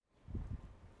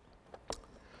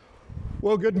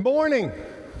Well, good morning.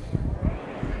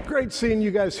 Great seeing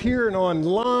you guys here and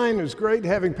online. It was great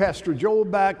having Pastor Joel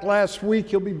back last week.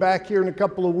 He'll be back here in a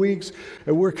couple of weeks.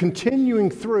 And we're continuing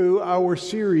through our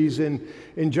series in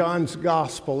John's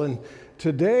Gospel. And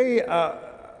today,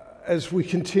 as we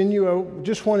continue, I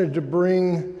just wanted to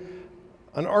bring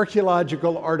an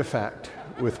archaeological artifact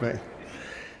with me.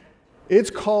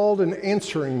 It's called an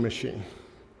answering machine.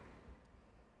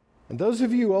 And those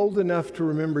of you old enough to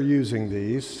remember using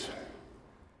these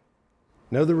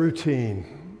know the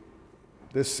routine.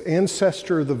 This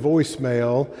ancestor of the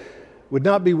voicemail would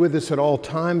not be with us at all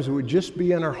times. It would just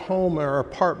be in our home or our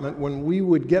apartment. When we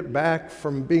would get back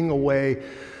from being away,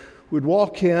 we'd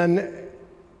walk in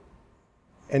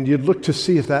and you'd look to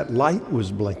see if that light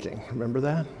was blinking. Remember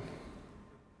that?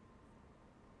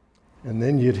 And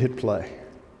then you'd hit play.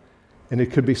 And it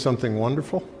could be something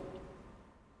wonderful,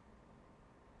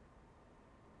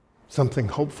 something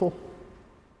hopeful.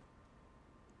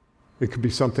 It could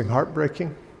be something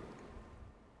heartbreaking.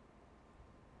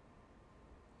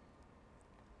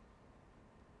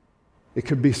 It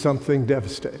could be something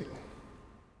devastating.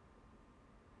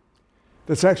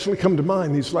 That's actually come to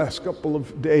mind these last couple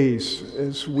of days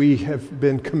as we have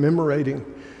been commemorating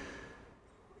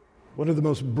one of the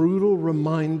most brutal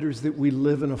reminders that we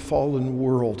live in a fallen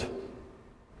world,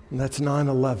 and that's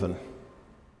 9/11.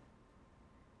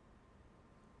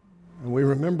 And we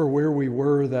remember where we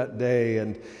were that day,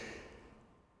 and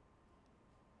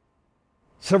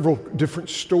several different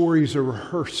stories are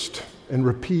rehearsed and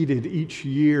repeated each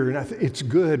year, and it's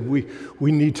good.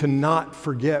 We need to not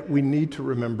forget. We need to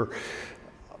remember.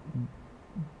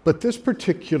 But this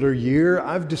particular year,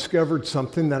 I've discovered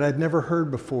something that I'd never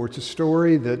heard before. It's a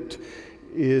story that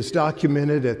is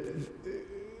documented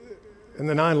in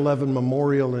the 9/11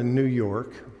 Memorial in New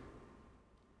York.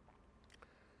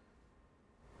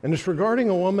 And it's regarding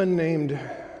a woman named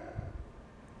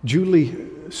Julie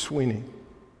Sweeney.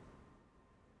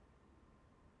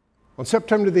 On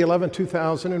September the 11th,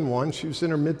 2001, she was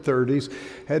in her mid-30s,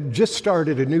 had just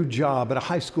started a new job at a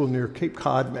high school near Cape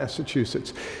Cod,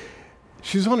 Massachusetts.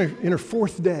 She was in her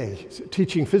fourth day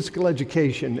teaching physical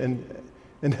education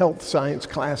and health science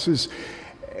classes,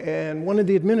 and one of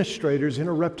the administrators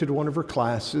interrupted one of her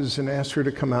classes and asked her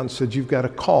to come out and said, "You've got a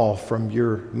call from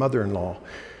your mother-in-law."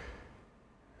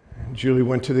 And Julie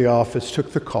went to the office,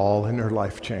 took the call, and her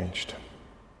life changed.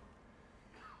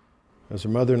 As her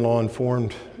mother-in-law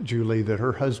informed Julie that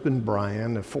her husband,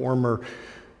 Brian, a former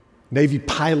Navy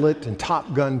pilot and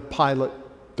Top Gun pilot,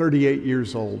 38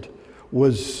 years old,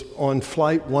 was on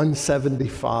Flight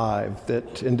 175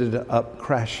 that ended up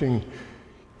crashing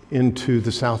into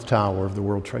the South Tower of the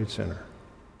World Trade Center.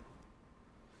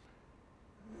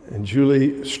 And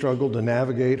Julie struggled to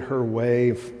navigate her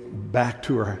way back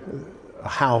to her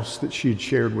house that she had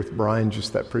shared with Brian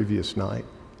just that previous night.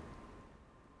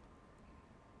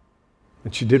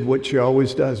 And she did what she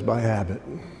always does by habit.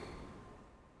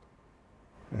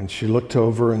 And she looked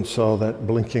over and saw that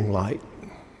blinking light.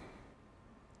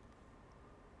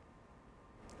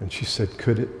 And she said,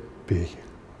 "Could it be?"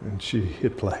 And she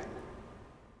hit play.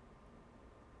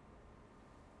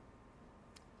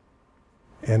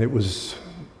 And it was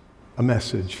a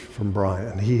message from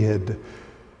Brian. He had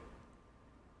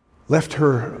left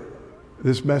her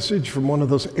this message from one of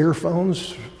those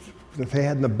earphones that they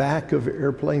had in the back of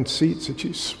airplane seats that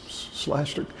she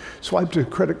swiped a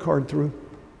credit card through.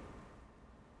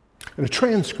 And a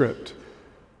transcript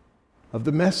of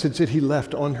the message that he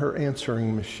left on her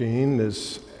answering machine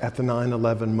is at the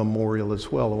 9/11 Memorial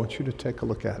as well. I want you to take a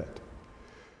look at it.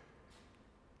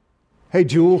 "Hey,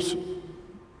 Jules,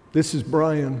 this is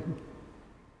Brian.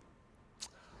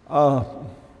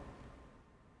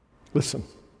 Listen,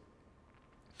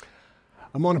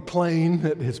 I'm on a plane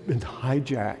that has been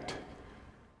hijacked.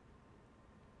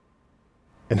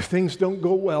 And if things don't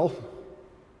go well,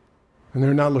 and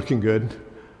they're not looking good,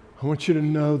 I want you to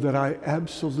know that I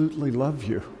absolutely love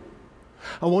you.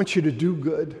 I want you to do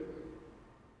good,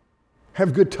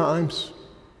 have good times.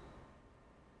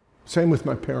 Same with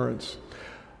my parents.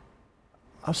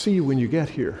 I'll see you when you get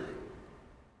here.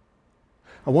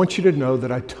 I want you to know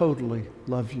that I totally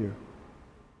love you.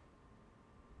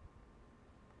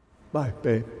 Bye,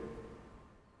 babe."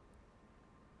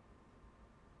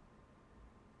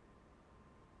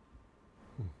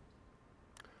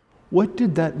 What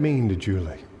did that mean to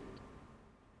Julie?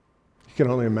 You can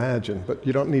only imagine, but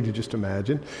you don't need to just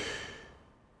imagine.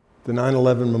 The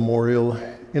 9/11 Memorial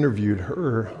interviewed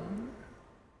her,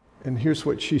 and here's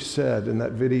what she said in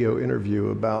that video interview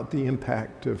about the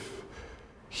impact of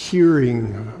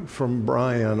hearing from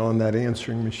Brian on that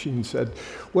answering machine. Said,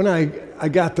 "When I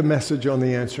got the message on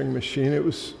the answering machine, it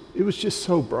was just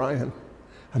so Brian.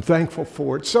 I'm thankful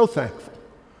for it, so thankful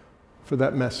for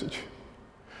that message.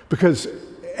 Because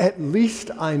at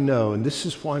least I know, and this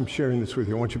is why I'm sharing this with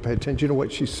you, I want you to pay attention to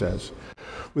what she says.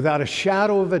 Without a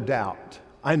shadow of a doubt,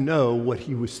 I know what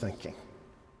he was thinking.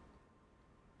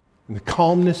 And the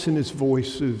calmness in his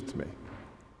voice soothed me.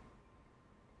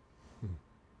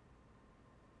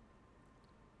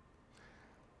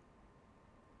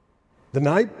 The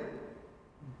night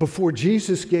before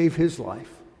Jesus gave his life,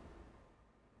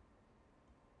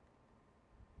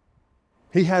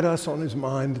 he had us on his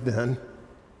mind then,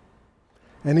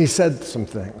 and he said some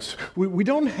things. We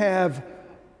don't have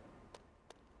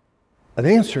an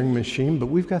answering machine, but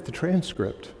we've got the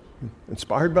transcript,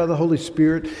 inspired by the Holy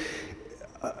Spirit,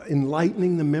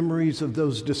 enlightening the memories of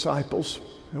those disciples.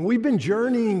 And we've been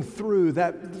journeying through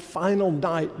that final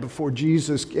night before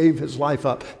Jesus gave his life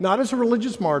up, not as a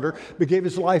religious martyr, but gave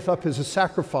his life up as a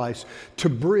sacrifice to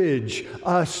bridge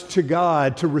us to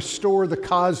God, to restore the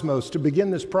cosmos, to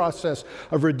begin this process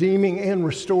of redeeming and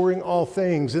restoring all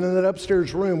things. And in that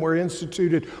upstairs room where he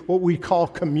instituted what we call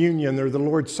communion, or the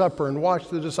Lord's Supper, and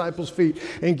washed the disciples' feet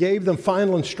and gave them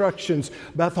final instructions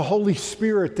about the Holy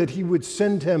Spirit that he would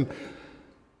send him.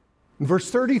 In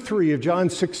verse 33 of John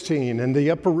 16, and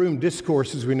the upper room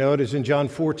discourse, as we know it, is in John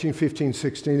 14, 15,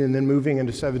 16, and then moving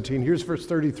into 17. Here's verse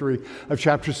 33 of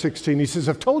chapter 16. He says,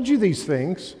 I've told you these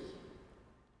things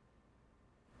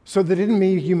so that in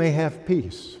me you may have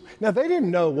peace. Now, they didn't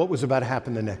know what was about to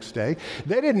happen the next day.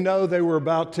 They didn't know they were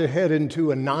about to head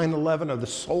into a 9/11 of the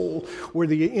soul where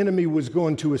the enemy was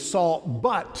going to assault,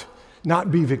 but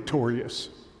not be victorious.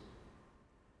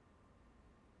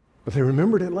 But they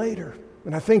remembered it later.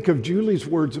 And I think of Julie's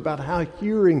words about how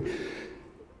hearing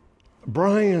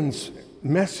Brian's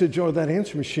message on that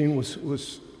answer machine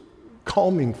was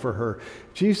calming for her.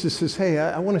 Jesus says, hey,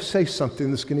 I want to say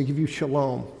something that's going to give you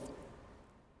shalom.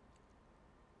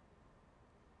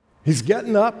 He's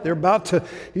getting up.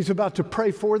 He's about to pray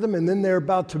for them, and then they're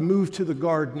about to move to the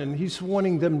garden. And he's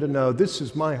wanting them to know, this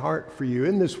is my heart for you.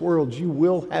 In this world, you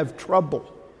will have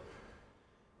trouble.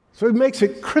 So he makes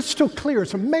it crystal clear.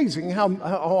 It's amazing how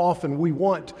often we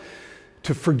want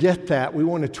to forget that. We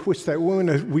want to twist that. We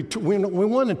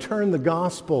want to turn the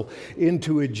gospel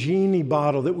into a genie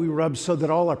bottle that we rub so that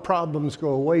all our problems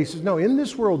go away. He says, no, in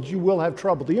this world you will have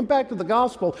trouble. The impact of the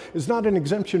gospel is not an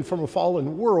exemption from a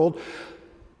fallen world.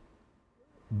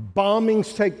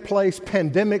 Bombings take place,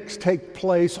 pandemics take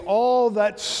place, all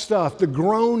that stuff, the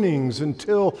groanings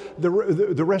until the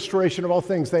restoration of all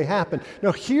things, they happen.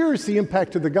 Now, here's the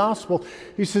impact of the gospel.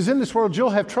 He says, in this world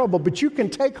you'll have trouble, but you can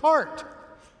take heart.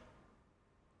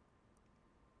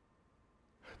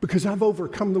 Because I've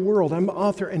overcome the world. I'm the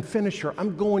author and finisher.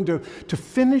 I'm going to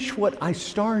finish what I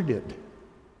started.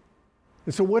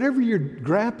 And so whatever you're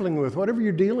grappling with, whatever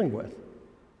you're dealing with,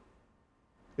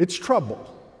 it's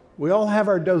trouble. We all have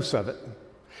our dose of it.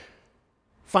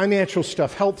 Financial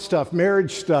stuff, health stuff,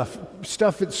 marriage stuff,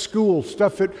 stuff at school,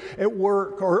 stuff at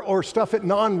work, or stuff at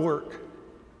non-work.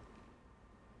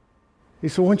 He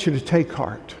said, I want you to take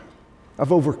heart.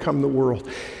 I've overcome the world.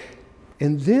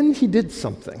 And then he did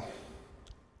something.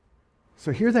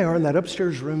 So here they are in that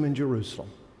upstairs room in Jerusalem.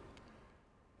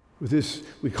 With his,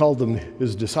 we called them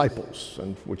his disciples,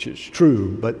 and which is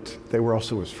true, but they were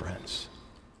also his friends.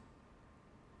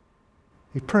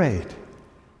 He prayed.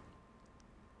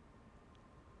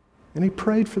 And he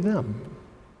prayed for them.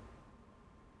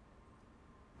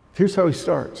 Here's how he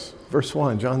starts. Verse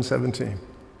 1, John 17.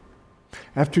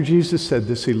 After Jesus said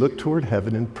this, he looked toward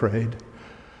heaven and prayed,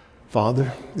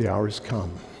 Father, the hour has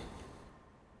come.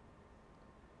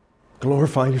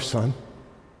 Glorify your Son,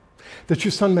 that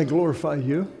your Son may glorify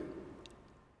you.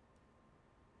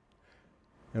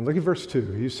 And look at verse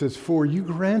 2. He says, for you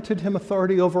granted him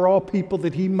authority over all people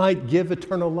that he might give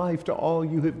eternal life to all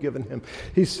you have given him.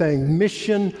 He's saying,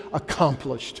 mission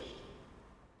accomplished.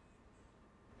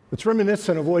 It's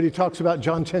reminiscent of what he talks about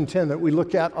John 10:10 that we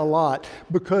look at a lot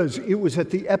because it was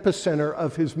at the epicenter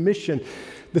of his mission.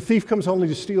 The thief comes only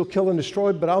to steal, kill, and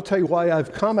destroy, but I'll tell you why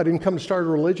I've come. I didn't come to start a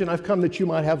religion. I've come that you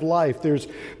might have life. There's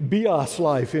bios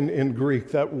life in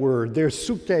Greek, that word. There's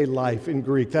suke life in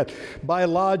Greek, that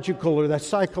biological or that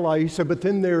psychological. He said, but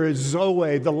then there is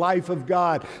Zoe, the life of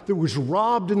God that was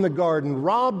robbed in the garden,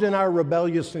 robbed in our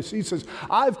rebelliousness. He says,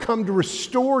 I've come to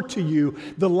restore to you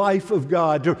the life of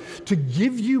God, to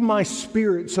give you my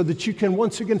spirit so that you can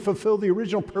once again fulfill the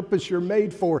original purpose you're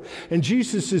made for. And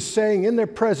Jesus is saying in their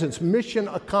presence, mission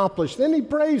accomplished. Then he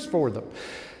prays for them.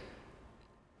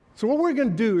 So what we're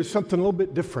going to do is something a little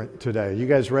bit different today. You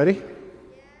guys ready? Yeah.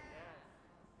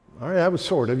 All right, that was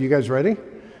sort of. You guys ready?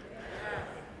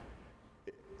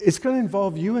 Yeah. it's going to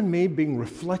involve you and me being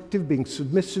reflective, being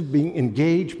submissive, being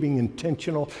engaged, being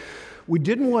intentional. We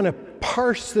didn't want to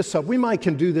parse this up. We might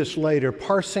can do this later,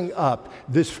 parsing up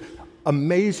this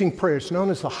amazing prayer. It's known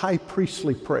as the high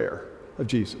priestly prayer of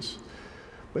Jesus.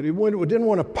 But we didn't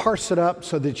want to parse it up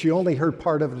so that you only heard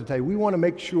part of it today. We want to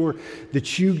make sure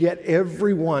that you get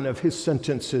every one of his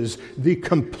sentences, the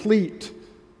complete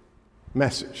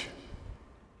message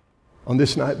on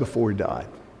this night before he died.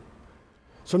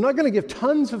 So I'm not going to give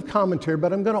tons of commentary,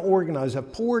 but I'm going to organize.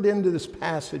 I've poured into this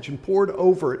passage and poured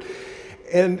over it.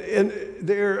 And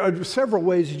there are several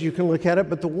ways that you can look at it,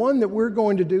 but the one that we're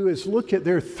going to do is look at,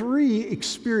 there are three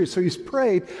experiences. So he's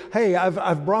prayed, hey,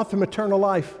 I've brought them eternal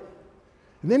life.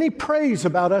 And then he prays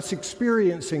about us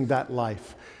experiencing that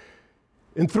life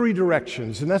in three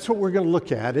directions. And that's what we're going to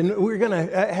look at. And we're going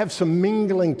to have some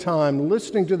mingling time,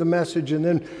 listening to the message and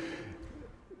then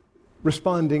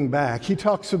responding back. He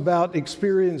talks about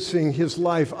experiencing his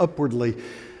life upwardly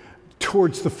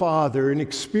towards the Father and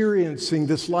experiencing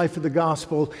this life of the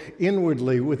gospel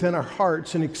inwardly within our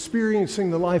hearts and experiencing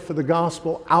the life of the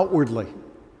gospel outwardly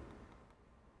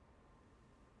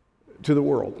to the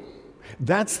world.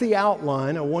 That's the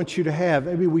outline I want you to have.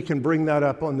 Maybe we can bring that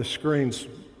up on the screens.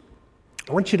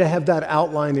 I want you to have that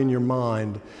outline in your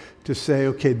mind to say,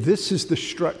 okay, this is the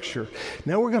structure.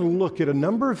 Now we're going to look at a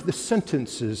number of the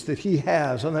sentences that he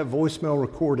has on that voicemail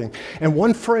recording. And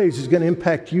one phrase is going to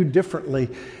impact you differently,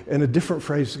 and a different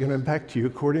phrase is going to impact you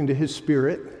according to his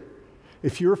Spirit.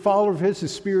 If you're a follower of his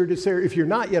Spirit is there. If you're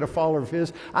not yet a follower of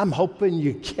his, I'm hoping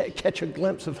you catch a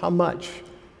glimpse of how much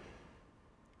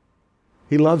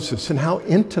he loves us and how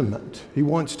intimate he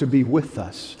wants to be with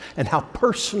us and how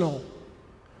personal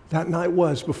that night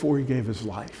was before he gave his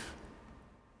life.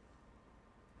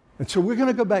 And so we're going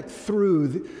to go back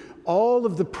through all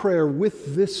of the prayer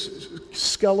with this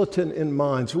skeleton in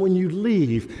mind. So when you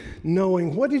leave,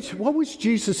 knowing what was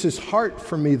Jesus' heart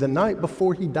for me the night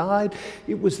before he died,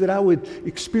 it was that I would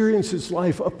experience his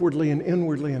life upwardly and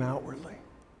inwardly and outwardly.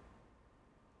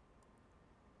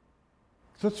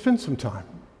 So let's spend some time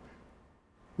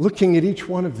looking at each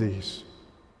one of these.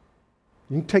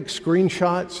 You can take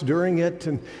screenshots during it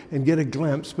and get a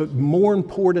glimpse, but more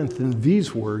important than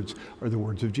these words are the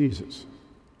words of Jesus.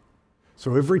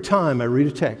 So every time I read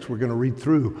a text, we're going to read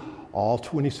through all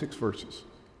 26 verses.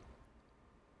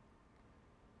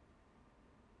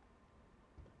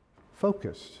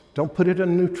 Focused. Don't put it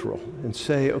in neutral and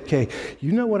say, okay,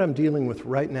 you know what I'm dealing with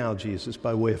right now, Jesus,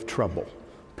 by way of trouble.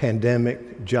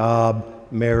 Pandemic, job,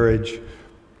 marriage,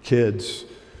 kids,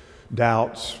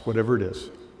 doubts, whatever it is.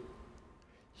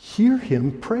 Hear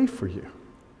him pray for you.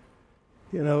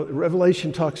 You know,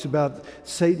 Revelation talks about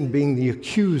Satan being the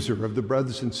accuser of the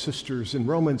brothers and sisters. And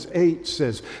Romans 8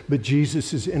 says, but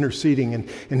Jesus is interceding.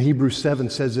 And Hebrews 7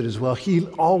 says it as well. He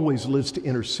always lives to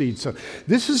intercede. So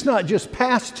this is not just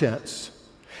past tense.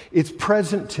 It's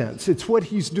present tense. It's what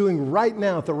he's doing right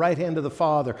now at the right hand of the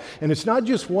Father. And it's not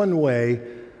just one way.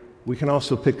 We can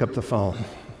also pick up the phone.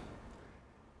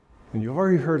 And you've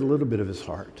already heard a little bit of his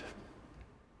heart.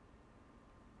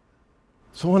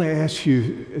 So I want to ask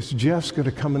you, as Jeff's going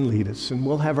to come and lead us, and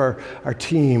we'll have our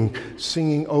team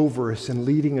singing over us and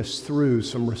leading us through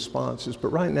some responses. But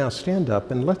right now, stand up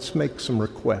and let's make some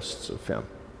requests of him.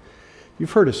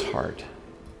 You've heard his heart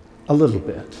a little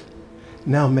bit.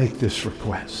 Now make this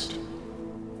request.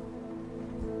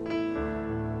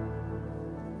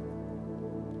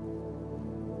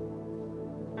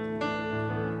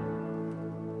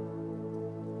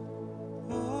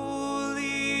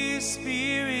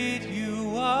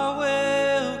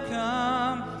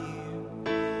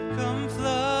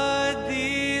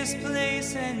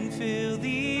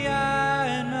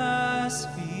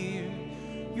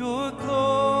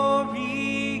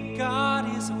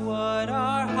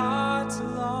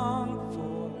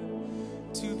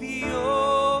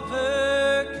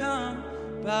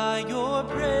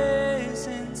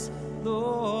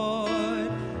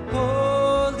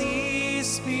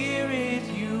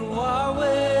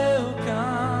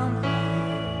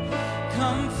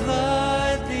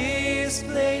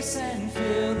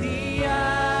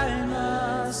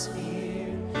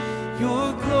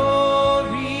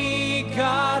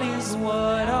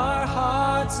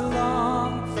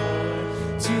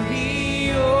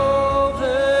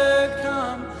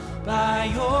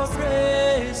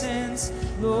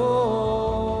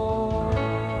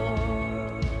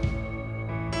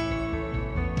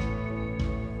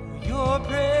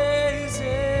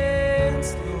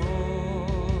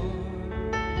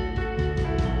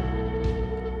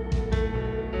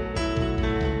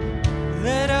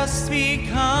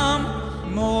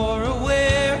 Become more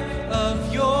aware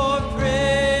of your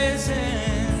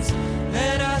presence.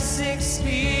 Let us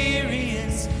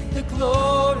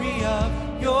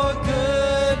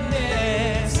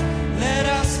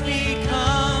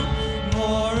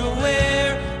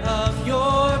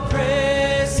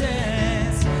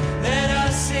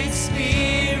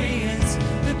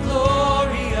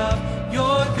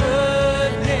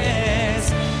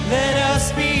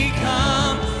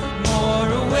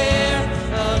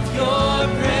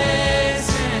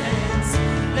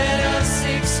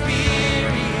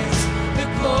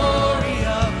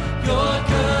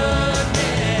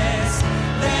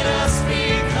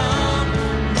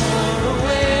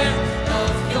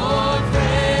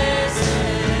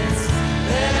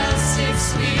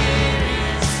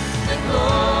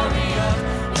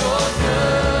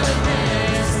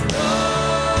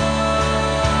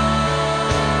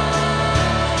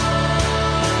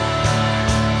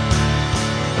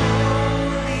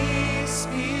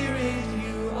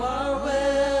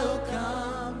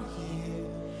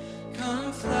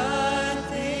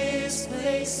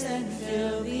place and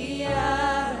fill the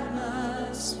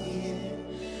atmosphere.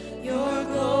 Your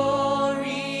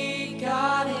glory,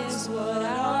 God, is what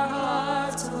our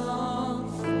hearts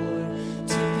long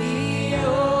for, to be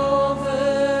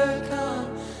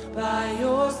overcome by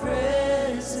your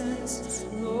presence,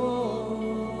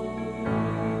 Lord.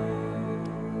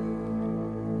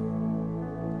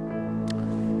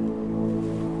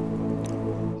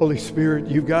 Holy Spirit,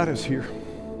 you've got us here.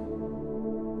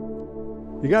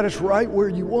 You got us right where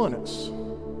you want us.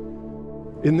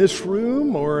 In this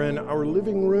room or in our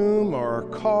living room or our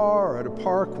car or at a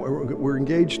park where we're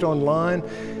engaged online.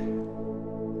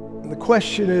 And the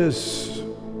question is,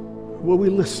 will we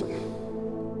listen?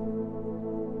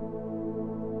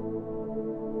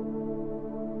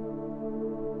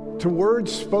 To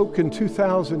words spoken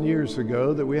 2,000 years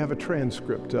ago that we have a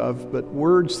transcript of, but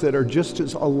words that are just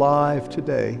as alive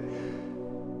today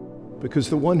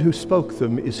because the one who spoke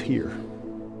them is here.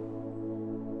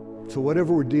 So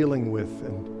whatever we're dealing with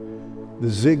and the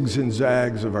zigs and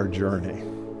zags of our journey,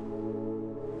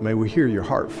 may we hear your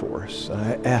heart for us.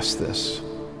 I ask this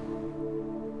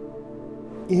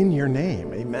in your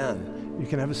name, amen. You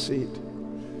can have a seat.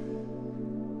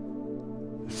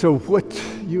 So what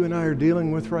you and I are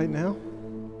dealing with right now,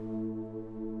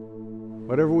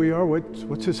 whatever we are,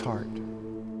 what's his heart?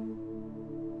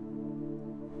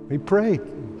 He prayed.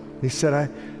 He said, I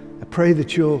pray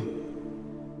that you'll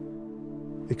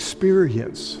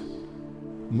experience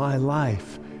my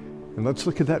life. And let's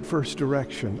look at that first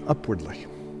direction, upwardly,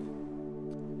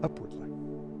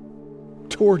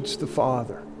 towards the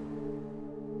Father.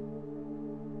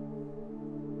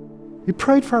 He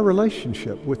prayed for our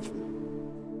relationship with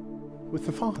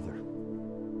the Father.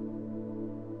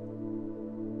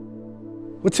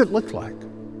 What's it look like?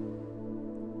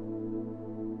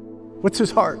 What's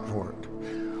his heart for it?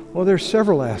 Well, there's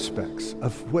several aspects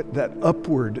of what that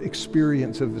upward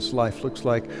experience of his life looks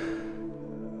like.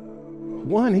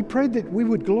 One, he prayed that we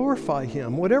would glorify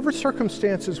him. Whatever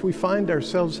circumstances we find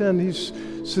ourselves in, he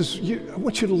says, I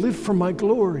want you to live for my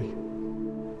glory.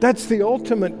 That's the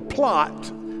ultimate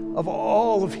plot of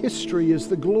all of history, is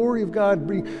the glory of God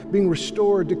being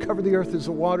restored to cover the earth as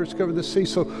the waters cover the sea.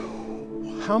 So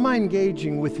how am I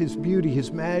engaging with his beauty,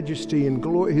 his majesty, and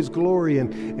his glory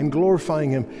and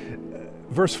glorifying him?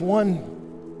 Verse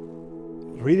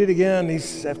 1, read it again.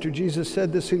 After Jesus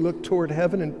said this, he looked toward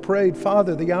heaven and prayed,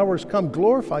 Father, the hour has come,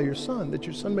 glorify your Son, that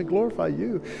your Son may glorify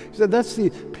you. He said that's the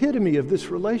epitome of this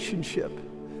relationship.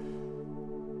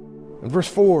 In verse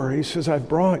 4, he says, I've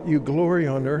brought you glory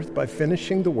on earth by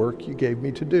finishing the work you gave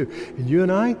me to do. And you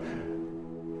and I,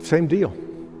 same deal.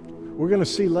 We're going to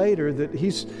see later that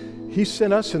he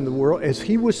sent us in the world. As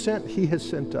he was sent, he has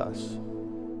sent us.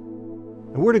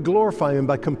 And we're to glorify him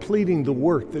by completing the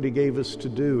work that he gave us to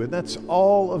do. And that's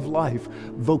all of life,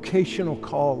 vocational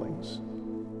callings.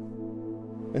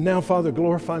 And now, Father,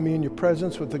 glorify me in your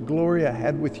presence with the glory I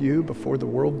had with you before the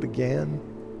world began.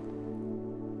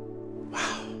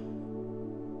 Wow.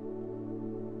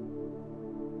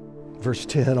 Verse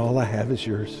 10, all I have is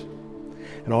yours,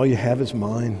 and all you have is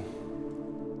mine.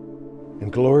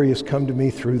 And glory has come to me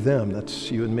through them.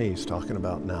 That's you and me he's talking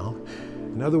about now.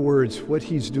 In other words, what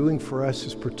he's doing for us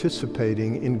is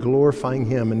participating in glorifying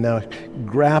him. And now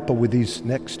grapple with these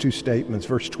next two statements.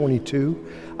 Verse 22,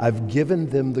 I've given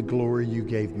them the glory you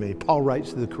gave me. Paul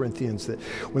writes to the Corinthians that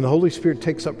when the Holy Spirit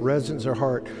takes up residence in our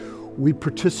heart, we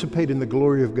participate in the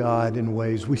glory of God in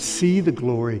ways. We see the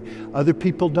glory. Other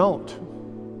people don't.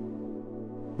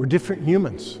 We're different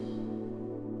humans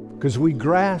because we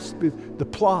grasp the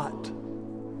plot.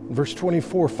 Verse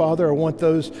 24, Father, I want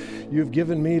those you have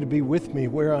given me to be with me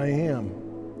where I am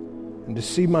and to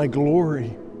see my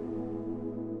glory.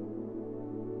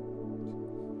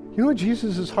 You know what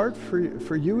Jesus' heart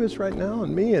for you is right now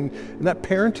and me and that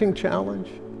parenting challenge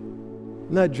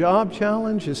and that job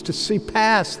challenge is to see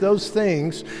past those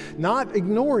things, not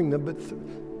ignoring them, but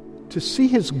to see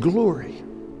his glory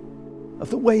of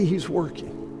the way he's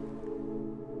working.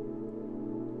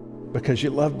 Because you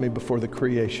loved me before the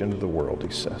creation of the world,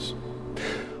 he says.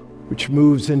 Which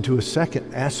moves into a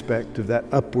second aspect of that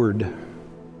upward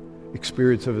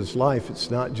experience of his life. It's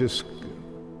not just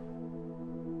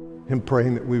him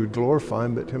praying that we would glorify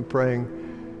him, but him praying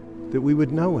that we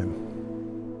would know him.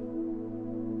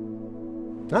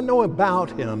 Not know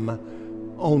about him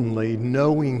only,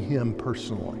 knowing him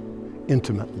personally,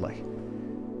 intimately.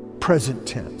 Present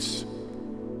tense.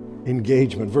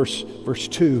 Engagement. Verse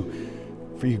 2,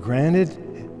 for you granted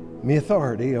me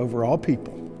authority over all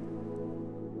people,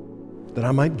 that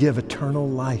I might give eternal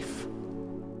life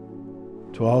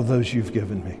to all those you've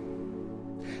given me.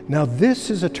 Now this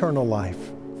is eternal life.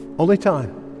 Only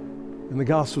time. in the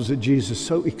Gospels that Jesus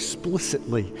so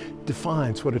explicitly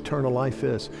defines what eternal life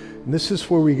is. And this is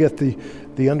where we get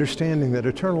the understanding that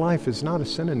eternal life is not a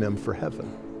synonym for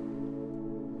heaven.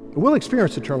 We'll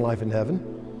experience eternal life in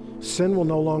heaven. Sin will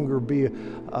no longer be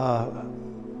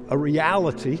a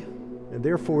reality, and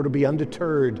therefore it'll be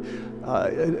undeterred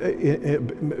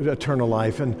eternal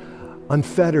life and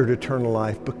unfettered eternal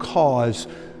life, because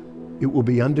it will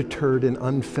be undeterred and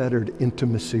unfettered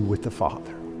intimacy with the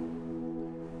Father,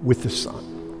 with the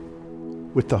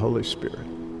Son, with the Holy Spirit.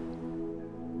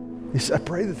 He said, I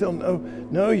pray that they'll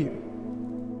know you,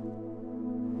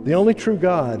 the only true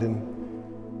God, and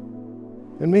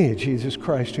me, Jesus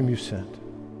Christ, whom you sent.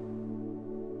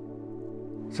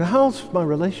 So how's my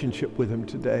relationship with him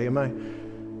today? Am I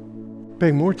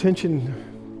paying more attention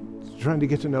trying to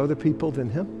get to know other people than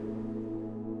him?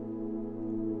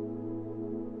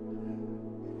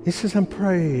 He says, I'm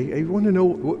praying. I want to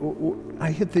know,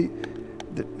 I hit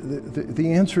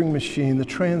the answering machine, the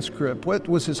transcript. What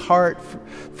was his heart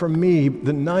for me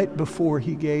the night before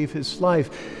he gave his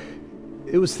life?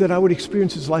 It was that I would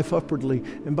experience his life upwardly,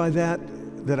 and by that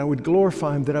I would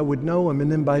glorify him, that I would know him,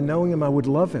 and then by knowing him, I would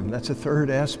love him. That's a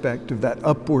third aspect of that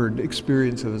upward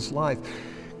experience of his life,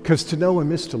 because to know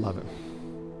him is to love him.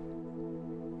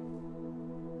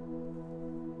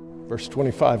 Verse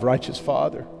 25, righteous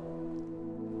Father,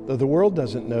 though the world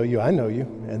doesn't know you, I know you,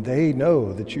 and they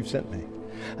know that you've sent me.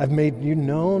 I've made you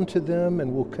known to them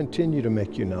and will continue to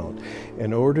make you known,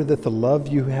 in order that the love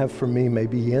you have for me may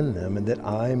be in them, and that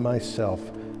I myself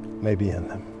may be in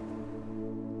them.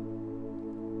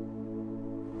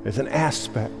 There's an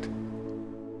aspect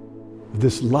of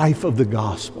this life of the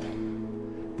gospel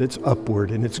that's upward,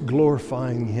 and it's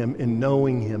glorifying him and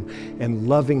knowing him and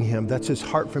loving him. That's his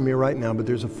heart for me right now, but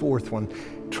there's a fourth one,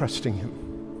 trusting him.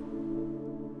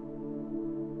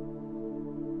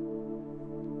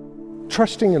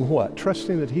 Trusting in what?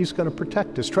 Trusting that he's going to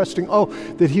protect us. Trusting,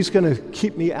 that he's going to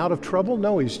keep me out of trouble?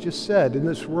 No, he's just said, in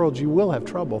this world you will have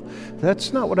trouble.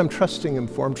 That's not what I'm trusting him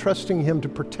for. I'm trusting him to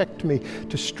protect me,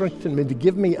 to strengthen me, to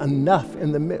give me enough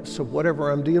in the midst of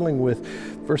whatever I'm dealing with.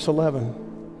 Verse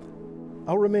 11,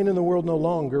 I'll remain in the world no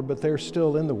longer, but they're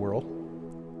still in the world.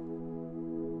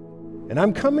 And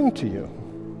I'm coming to you.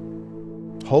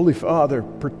 Holy Father,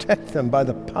 protect them by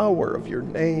the power of your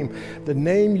name, the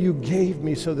name you gave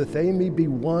me, so that they may be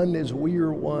one as we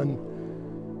are one.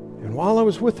 And while I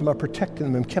was with them, I protected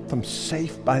them and kept them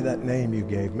safe by that name you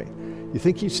gave me. You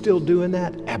think he's still doing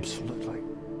that? Absolutely.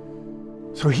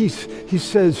 So he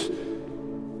says,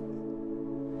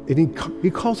 and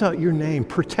he calls out your name,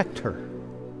 protect her.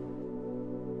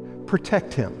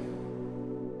 Protect him.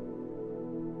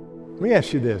 Let me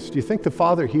ask you this. Do you think the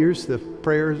Father hears the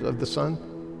prayers of the Son?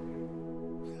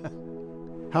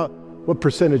 What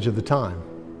percentage of the time?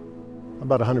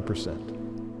 About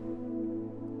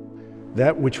 100%.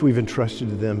 That which we've entrusted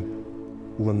to them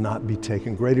will not be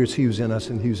taken. Greater is he who's in us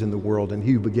and he who's in the world, and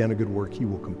he who began a good work, he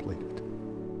will complete it.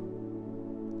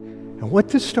 And what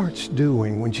this starts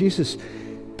doing when Jesus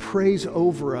prays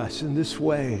over us in this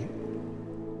way,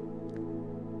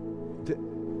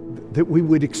 that we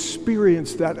would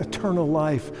experience that eternal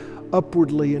life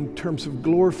upwardly in terms of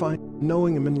glorifying,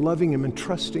 knowing him and loving him and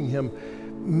trusting him,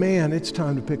 man, it's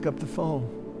time to pick up the phone.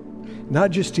 Not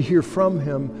just to hear from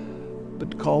him, but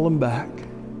to call him back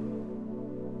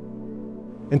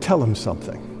and tell him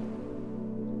something.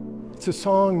 It's a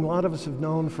song a lot of us have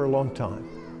known for a long time.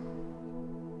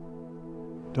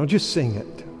 Don't just sing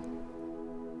it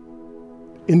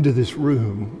into this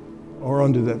room or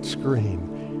onto that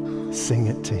screen. Sing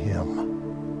it to him.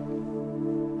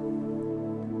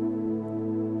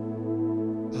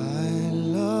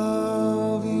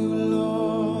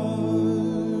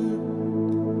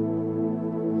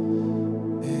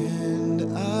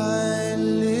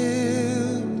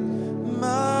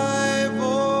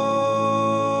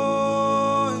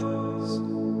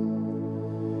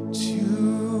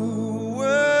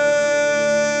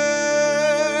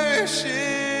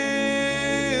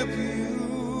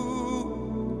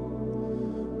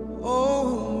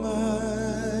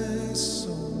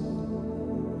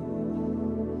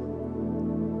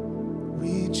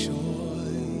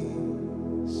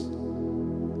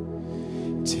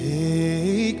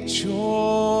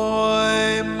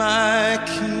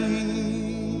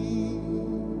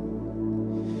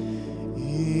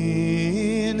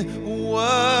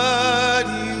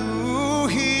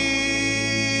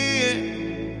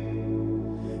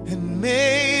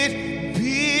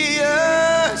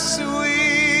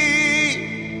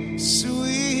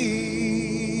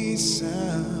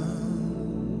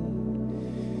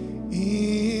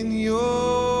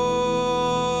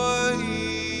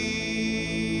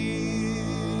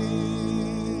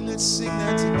 Let's sing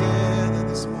that together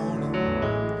this morning.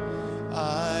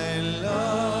 I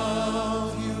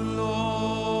love you,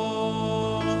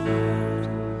 Lord,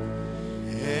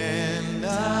 and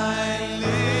I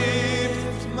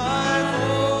lift my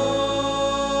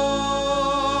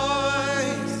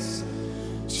voice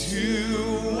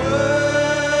to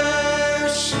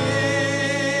worship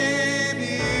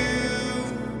you,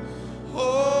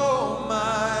 oh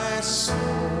my soul.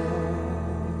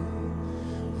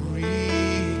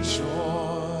 Rejoice,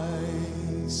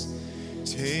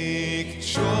 take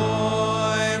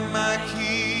joy, my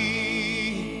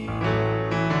King,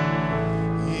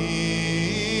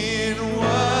 in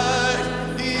what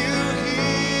you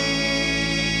hear.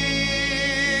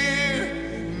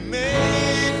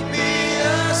 Make me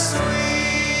a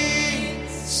sweet,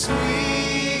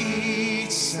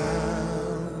 sweet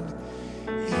sound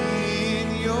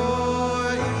in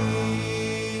your ear.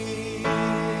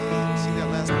 Sing that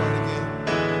last part again.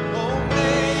 Oh,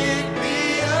 make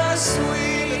me a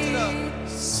sweet, lift it up.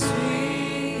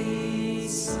 Sweet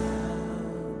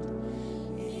sound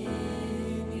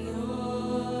in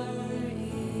your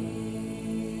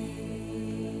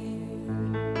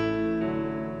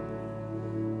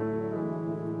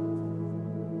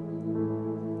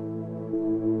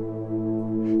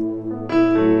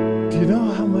Do you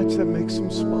know how much that makes him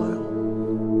smile?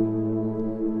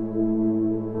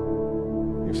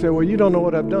 You say, well, you don't know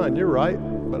what I've done. You're right,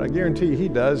 but I guarantee you he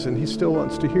does, and he still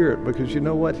wants to hear it because you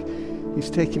know what? He's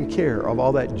taken care of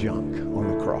all that junk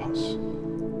on the cross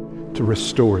to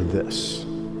restore this,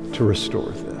 to restore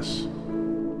this.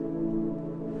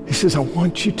 He says, I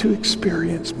want you to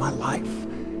experience my life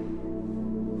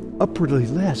upwardly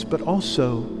less, but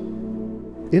also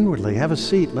inwardly. Have a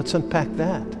seat. Let's unpack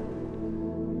that.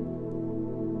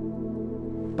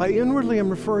 By inwardly, I'm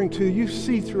referring to, you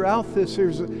see throughout this,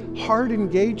 there's a heart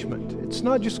engagement. It's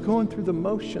not just going through the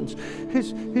motions.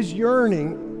 His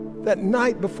yearning, that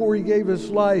night before he gave his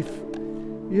life,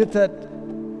 you hit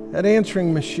that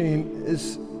answering machine,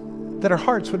 is that our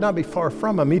hearts would not be far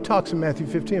from him. He talks in Matthew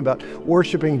 15 about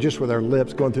worshiping just with our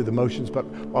lips, going through the motions, but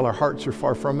while our hearts are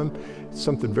far from him, it's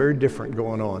something very different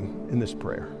going on in this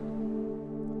prayer.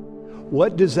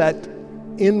 What does that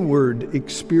inward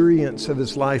experience of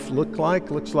his life look like?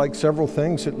 Looks like several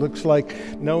things. It looks like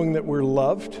knowing that we're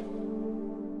loved,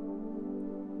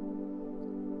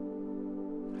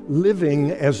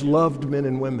 living as loved men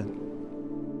and women.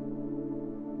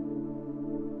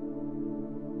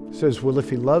 It says, well, if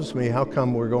he loves me, how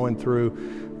come we're going through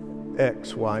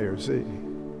X, Y, or Z?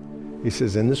 He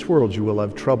says, in this world you will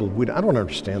have trouble. I don't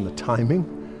understand the timing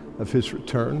of his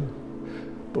return,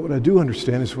 but what I do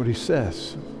understand is what he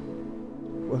says.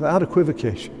 Without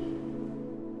equivocation,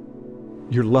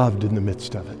 you're loved in the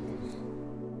midst of it.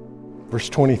 Verse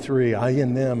 23, I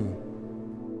in them,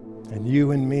 and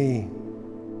you in me,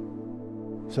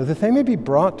 so that they may be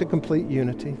brought to complete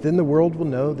unity. Then the world will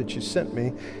know that you sent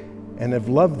me and have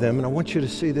loved them. And I want you to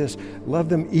see this, love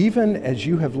them even as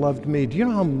you have loved me. Do you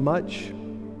know how much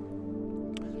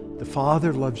the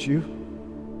Father loves you?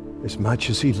 As much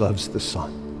as he loves the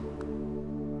Son.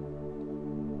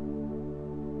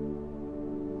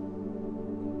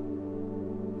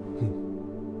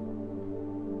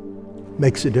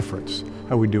 Makes a difference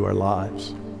how we do our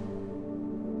lives.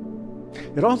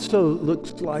 It also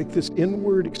looks like this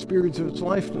inward experience of his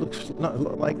life looks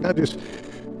like not just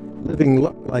living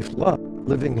life loved,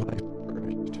 living life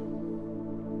nourished.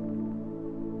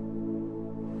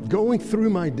 Going through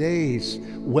my days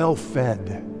well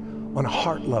fed on a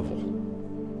heart level,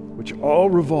 which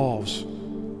all revolves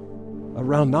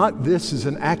around not this as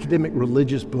an academic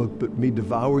religious book, but me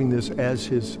devouring this as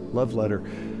his love letter.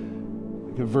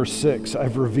 Verse 6,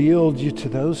 I've revealed you to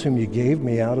those whom you gave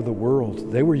me out of the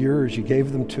world. They were yours. You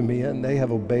gave them to me, and they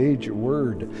have obeyed your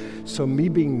word. So me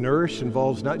being nourished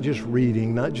involves not just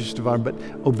reading, not just devouring, but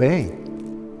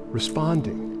obeying,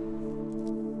 responding.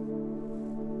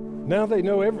 Now they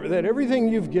know that everything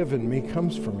you've given me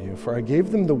comes from you, for I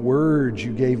gave them the words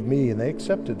you gave me, and they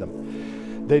accepted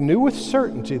them. They knew with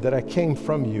certainty that I came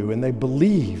from you, and they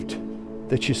believed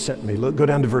that you sent me. Look, go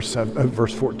down to verse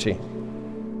 14.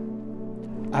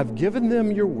 I've given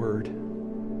them your word,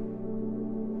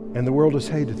 and the world has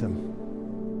hated them.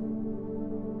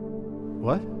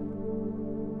 What?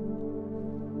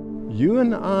 You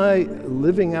and I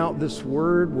living out this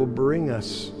word will bring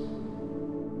us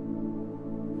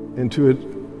into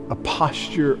a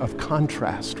posture of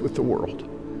contrast with the world.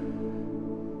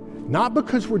 Not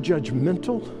because we're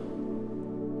judgmental,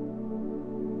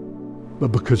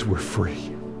 but because we're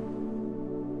free.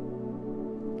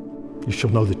 You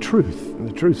shall know the truth, and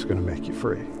the truth's going to make you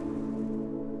free.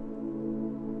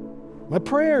 My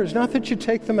prayer is not that you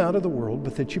take them out of the world,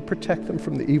 but that you protect them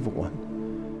from the evil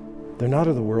one. They're not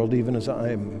of the world, even as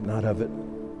I am not of it.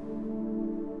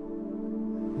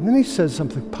 And then he says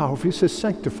something powerful. He says,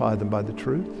 sanctify them by the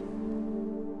truth.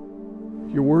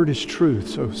 Your word is truth.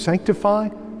 So sanctify,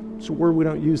 it's a word we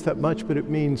don't use that much, but it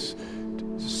means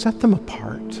set them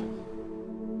apart.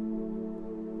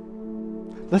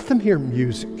 Let them hear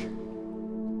music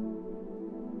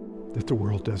that the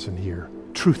world doesn't hear.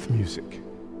 Truth music,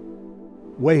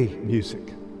 way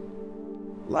music,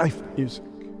 life music.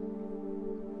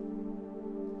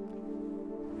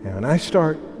 And when I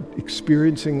start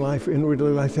experiencing life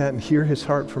inwardly like that and hear his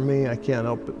heart for me, I can't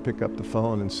help but pick up the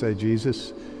phone and say,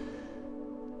 Jesus,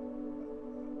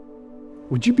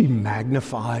 would you be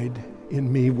magnified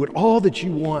in me? Would all that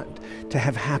you want to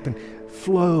have happen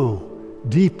flow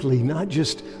deeply, not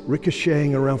just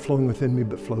ricocheting around, flowing within me,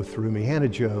 but flow through me? Hannah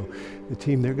Joe, the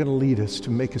team, they're going to lead us to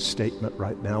make a statement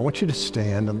right now. I want you to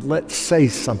stand and let's say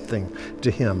something to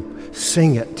him.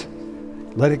 Sing it.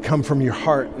 Let it come from your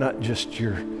heart, not just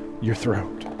your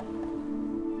throat.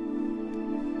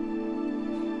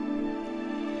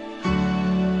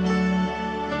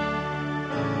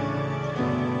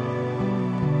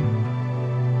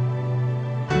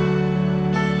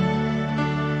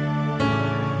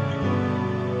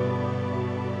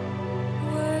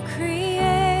 Were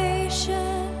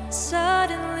creation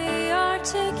suddenly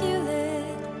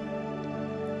articulate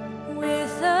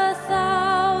with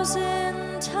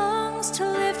 1,000 tongues to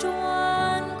lift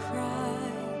one cry,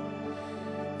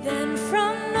 then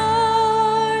from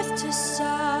north to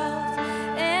south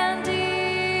and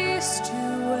east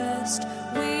to west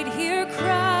we'd hear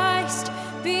Christ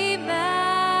be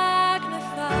magnified.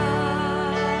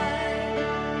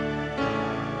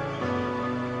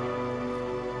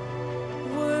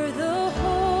 Were the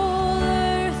whole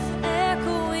earth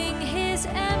echoing his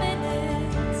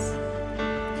eminence,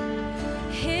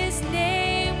 his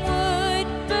name would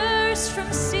burst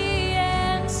from sea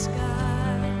and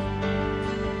sky,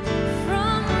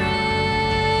 from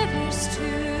rivers to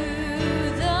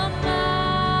the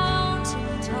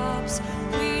mountain tops,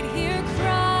 we'd hear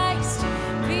Christ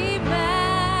be magnified.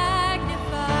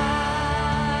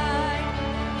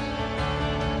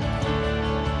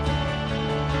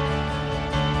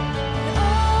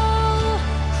 Oh,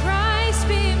 Christ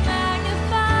be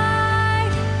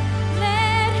magnified.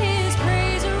 Let his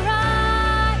praise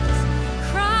arise.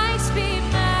 Christ be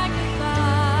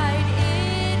magnified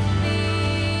in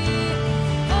me.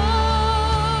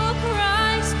 Oh,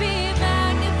 Christ be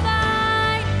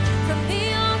magnified from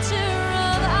the altar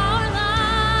of our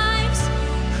lives.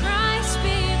 Christ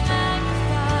be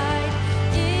magnified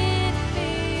in me.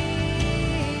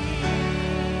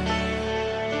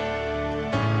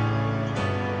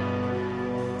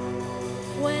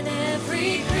 When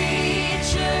every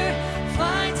creature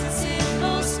finds its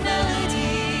inmost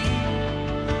melody,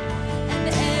 and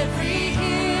every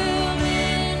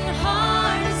human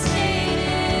heart its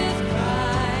native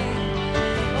cry,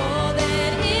 oh,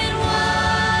 then in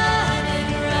one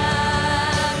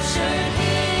enraptured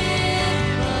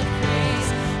hymn of praise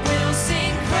we'll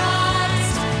sing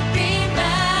Christ be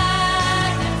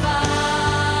magnified.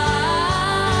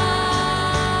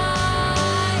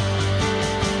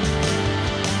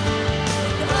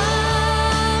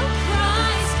 Oh,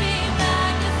 Christ be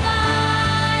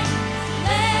magnified.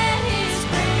 Let his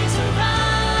praise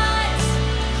arise.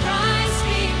 Christ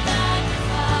be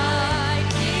magnified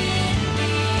in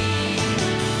me.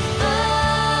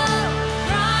 Oh,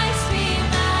 Christ be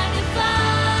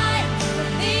magnified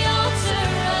from the altar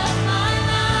of my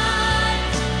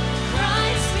life.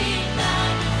 Christ be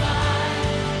magnified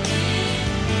in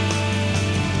me.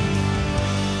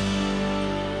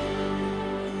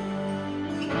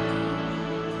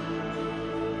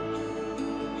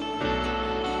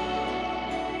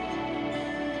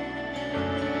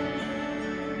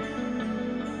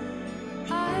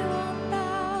 I won't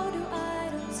bow to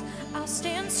idols. I'll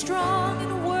stand strong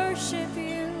and worship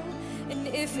you. And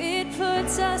if it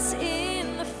puts us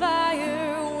in the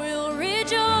fire, we'll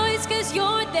rejoice 'cause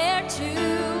you're there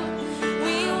too.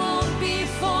 We won't be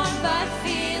formed by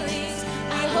feelings.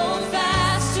 We hold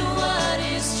fast to what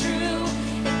is true.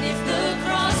 And if the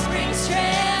cross brings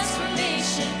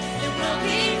transformation, then we'll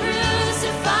be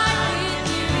crucified with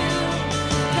you.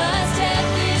 'Cause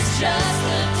death is just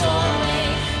the doorway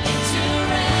into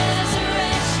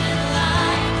resurrection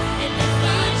life. And if I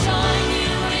join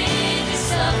you in your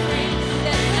suffering,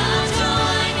 then I'll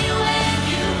join you when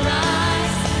you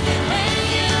rise. And when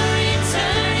you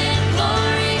return in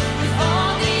glory,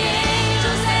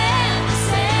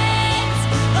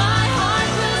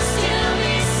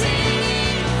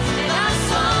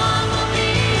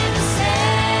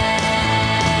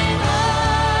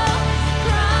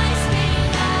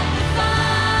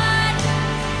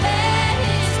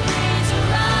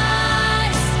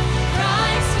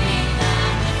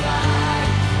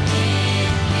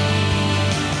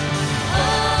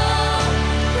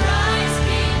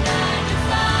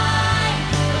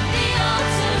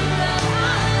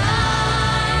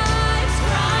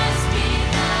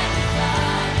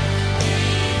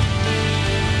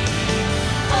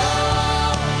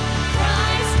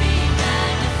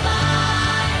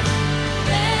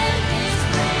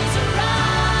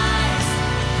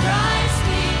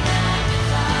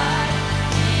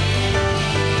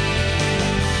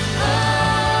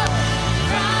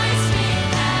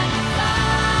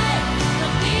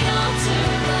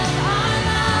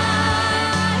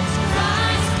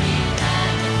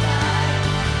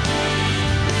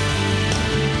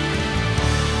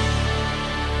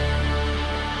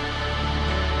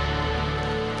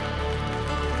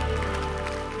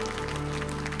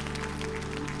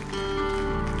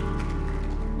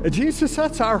 And Jesus,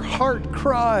 that's our heart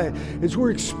cry as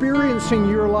we're experiencing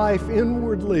your life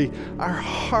inwardly. Our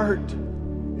heart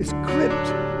is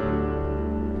gripped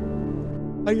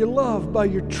by your love, by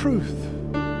your truth,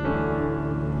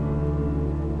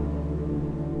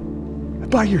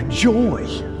 by your joy.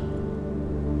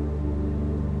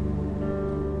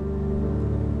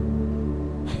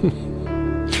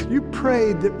 You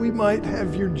prayed that we might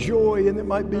have your joy and it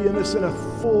might be in us in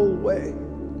a full way.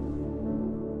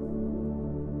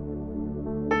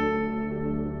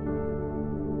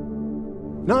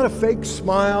 Not a fake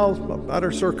smile about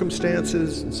our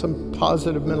circumstances and some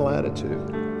positive mental attitude,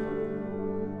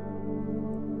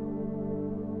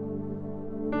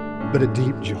 but a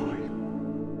deep joy.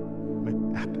 May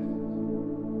it happen.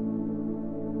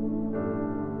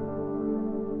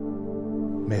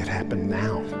 May it happen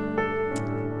now.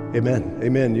 Amen.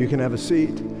 Amen. You can have a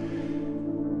seat.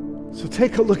 So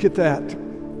take a look at that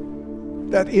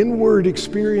inward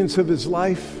experience of his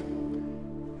life.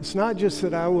 It's not just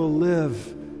that I will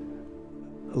live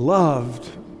loved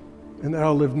and that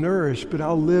I'll live nourished, but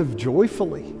I'll live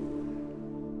joyfully.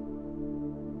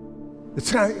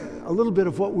 It's a little bit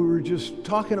of what we were just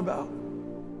talking about.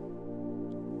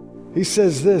 He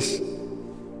says this. He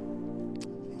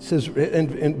says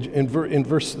in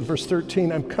verse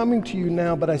 13, I'm coming to you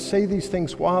now, but I say these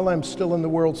things while I'm still in the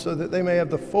world so that they may have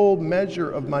the full measure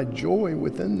of my joy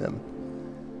within them.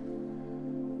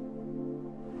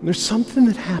 And there's something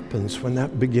that happens when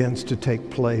that begins to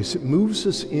take place. It moves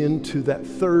us into that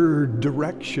third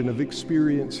direction of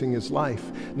experiencing his life,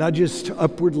 not just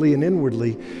upwardly and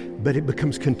inwardly, but it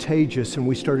becomes contagious and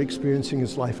we start experiencing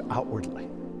his life outwardly.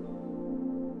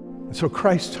 And so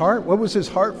Christ's heart, what was his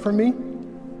heart for me?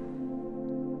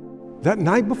 That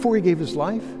night before he gave his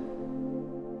life,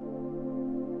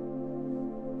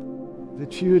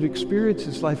 that you would experience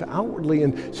his life outwardly,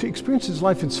 and so experience his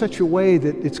life in such a way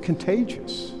that it's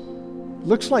contagious. It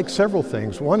looks like several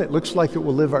things. One, it looks like it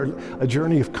will live a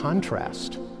journey of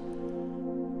contrast.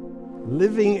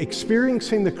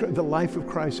 Experiencing the life of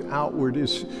Christ outwardly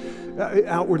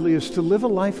is to live a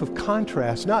life of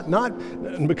contrast, not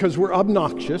because we're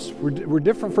obnoxious, we're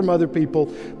different from other people,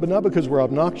 but not because we're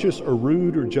obnoxious or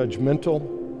rude or judgmental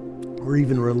or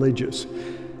even religious.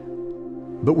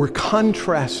 But we're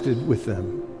contrasted with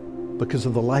them because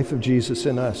of the life of Jesus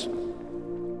in us.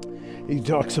 He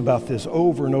talks about this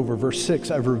over and over. Verse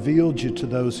 6, I've revealed you to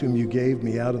those whom you gave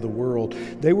me out of the world.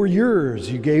 They were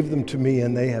yours. You gave them to me,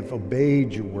 and they have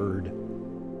obeyed your word.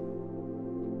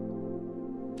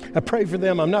 I pray for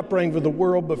them. I'm not praying for the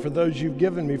world, but for those you've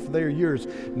given me, for they are yours.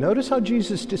 Notice how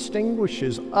Jesus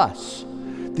distinguishes us.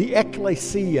 The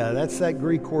ekklesia, that's that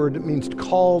Greek word that means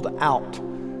called out.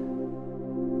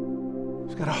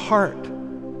 He's got a heart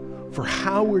for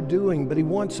how we're doing, but he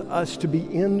wants us to be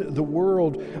in the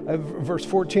world. Verse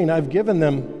 14, I've given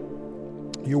them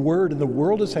your word, and the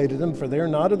world has hated them, for they are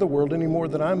not of the world any more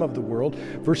than I'm of the world.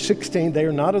 Verse 16, they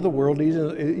are not of the world,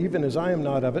 even as I am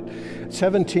not of it.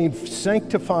 17,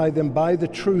 sanctify them by the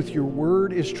truth. Your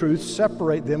word is truth.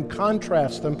 Separate them,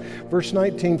 contrast them. Verse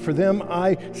 19, for them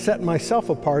I set myself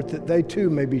apart, that they too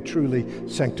may be truly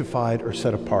sanctified or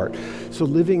set apart. So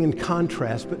living in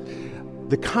contrast, but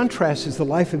the contrast is the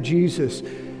life of Jesus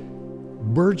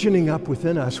burgeoning up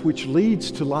within us, which leads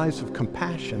to lives of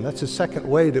compassion. That's the second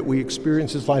way that we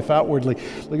experience his life outwardly.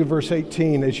 Look at verse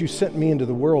 18. As you sent me into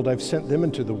the world, I've sent them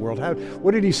into the world.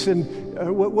 What did he send?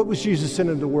 What was Jesus sent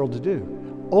into the world to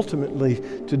do? Ultimately,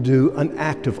 to do an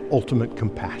act of ultimate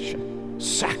compassion,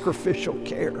 sacrificial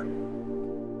care.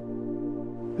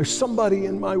 There's somebody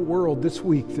in my world this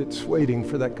week that's waiting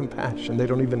for that compassion. They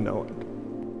don't even know it.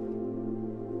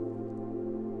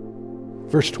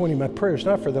 Verse 20, my prayer is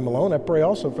not for them alone. I pray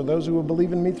also for those who will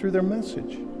believe in me through their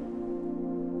message.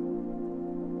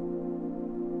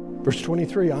 Verse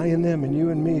 23, I in them and you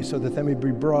in me, so that they may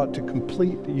be brought to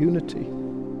complete unity.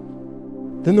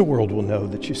 Then the world will know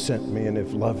that you sent me and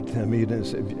have loved them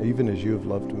even as you have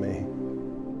loved me.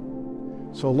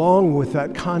 So along with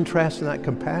that contrast and that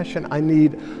compassion, I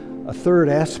need a third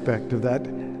aspect of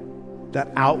that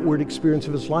outward experience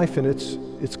of his life, and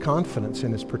it's confidence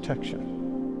in his protection.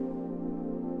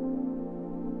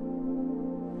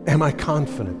 Am I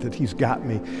confident that he's got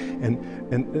me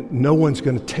and no one's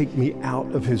going to take me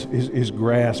out of his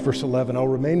grasp? Verse 11, I'll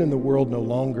remain in the world no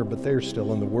longer, but they're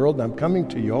still in the world, and I'm coming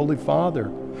to you, Holy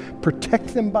Father. Protect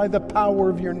them by the power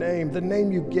of your name, the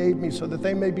name you gave me, so that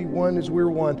they may be one as we're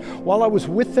one. While I was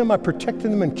with them, I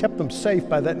protected them and kept them safe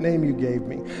by that name you gave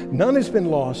me. None has been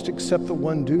lost except the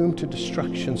one doomed to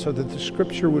destruction, so that the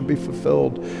scripture would be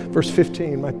fulfilled. Verse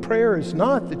 15, my prayer is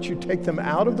not that you take them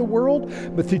out of the world,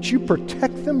 but that you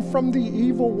protect them from the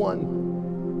evil one.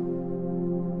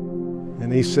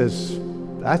 And he says,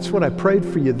 that's what I prayed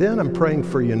for you then, I'm praying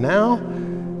for you now.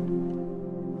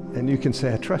 And you can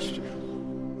say, I trust you.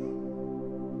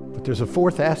 But there's a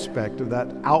fourth aspect of that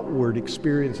outward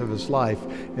experience of his life,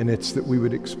 and it's that we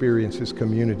would experience his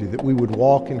community, that we would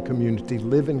walk in community,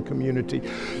 live in community.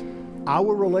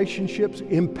 Our relationships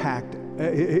impact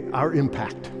our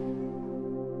impact.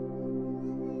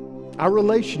 Our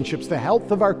relationships, the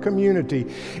health of our community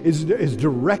is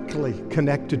directly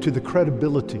connected to the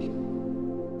credibility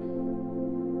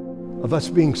of us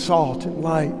being salt and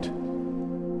light.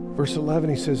 Verse 11,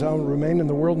 he says, I will remain in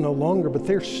the world no longer, but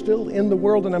they're still in the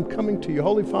world, and I'm coming to you.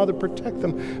 Holy Father, protect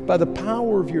them by the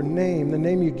power of your name, the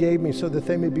name you gave me, so that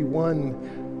they may be one,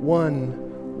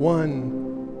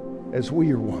 as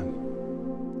we are one.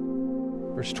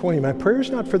 Verse 20, my prayer is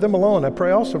not for them alone. I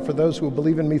pray also for those who will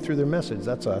believe in me through their message.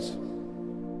 That's us.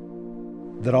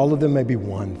 That all of them may be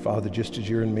one, Father, just as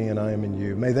you're in me and I am in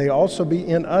you. May they also be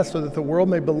in us, so that the world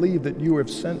may believe that you have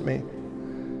sent me.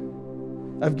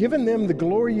 I've given them the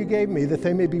glory you gave me, that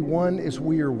they may be one as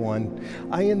we are one.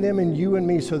 I in them and you in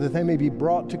me, so that they may be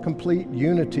brought to complete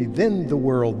unity. Then the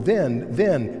world, then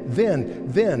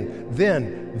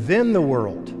the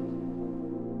world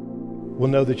will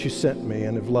know that you sent me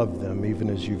and have loved them even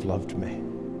as you've loved me.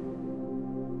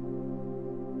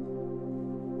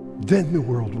 Then the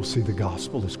world will see the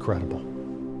gospel is credible.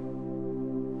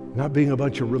 Not being a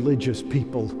bunch of religious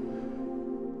people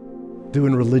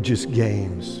doing religious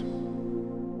games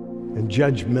and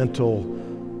judgmental,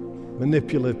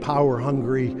 manipulative,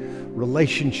 power-hungry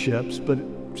relationships, but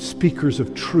speakers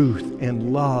of truth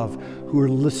and love who are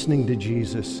listening to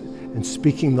Jesus and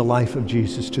speaking the life of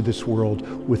Jesus to this world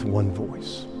with one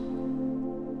voice.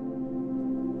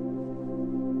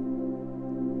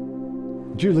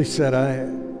 Julie said, I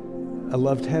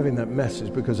loved having that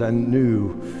message because I knew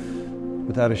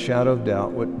without a shadow of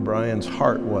doubt what Brian's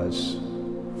heart was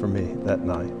for me that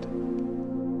night.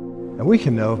 And we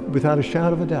can know without a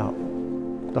shadow of a doubt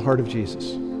the heart of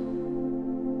Jesus.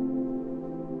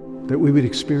 That we would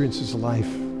experience his life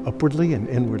upwardly and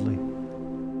inwardly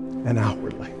and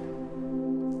outwardly.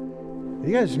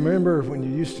 You guys remember when you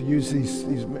used to use these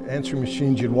answering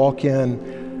machines, you'd walk in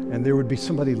and there would be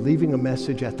somebody leaving a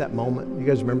message at that moment. You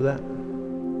guys remember that?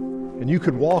 And you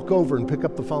could walk over and pick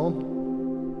up the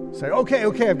phone. Say,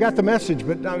 okay, I've got the message,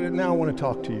 but now I want to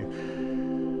talk to you.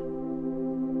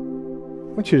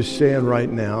 I want you to stand right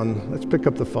now and let's pick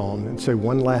up the phone and say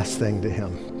one last thing to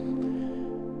him.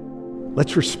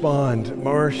 Let's respond.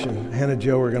 Marsh and Hannah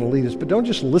Jo are going to lead us, but don't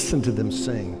just listen to them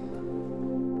sing.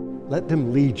 Let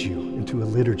them lead you into a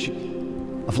liturgy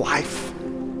of life.